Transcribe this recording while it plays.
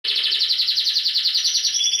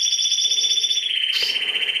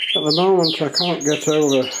At the moment I can't get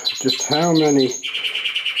over just how many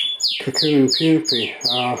cocoon pupae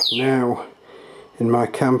are now in my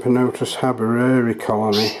Camponotus Habereri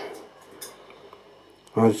colony.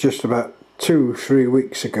 I was just about 2-3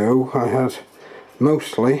 weeks ago I had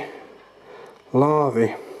mostly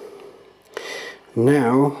larvae.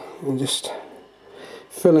 Now I'm just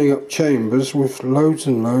filling up chambers with loads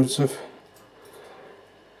and loads of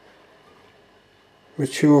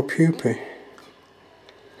mature pupae.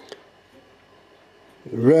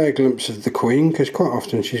 Rare glimpse of the queen, because quite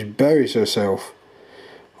often she buries herself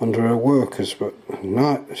under her workers, but at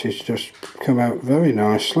night she's just come out very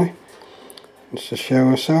nicely just to show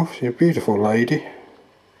herself. She's a beautiful lady.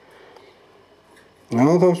 And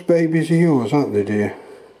all those babies are yours, aren't they, dear?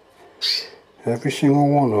 Every single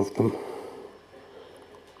one of them.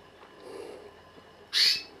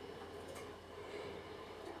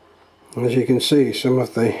 As you can see, some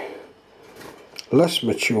of the less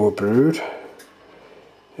mature brood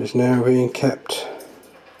is now being kept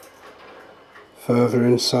further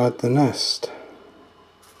inside the nest.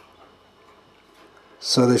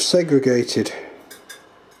 So they've segregated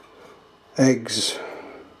eggs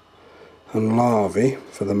and larvae,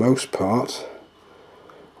 for the most part,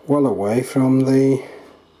 well away from the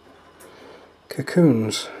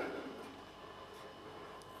cocoons.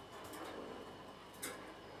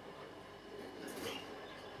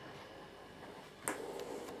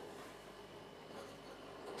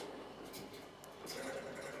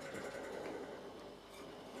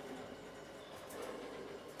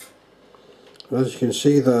 As you can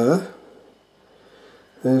see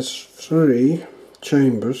there's 3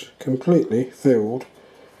 chambers completely filled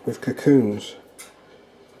with cocoons.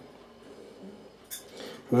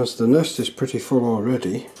 And as the nest is pretty full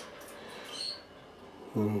already,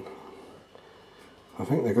 I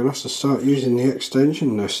think they're going to have to start using the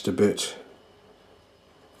extension nest a bit.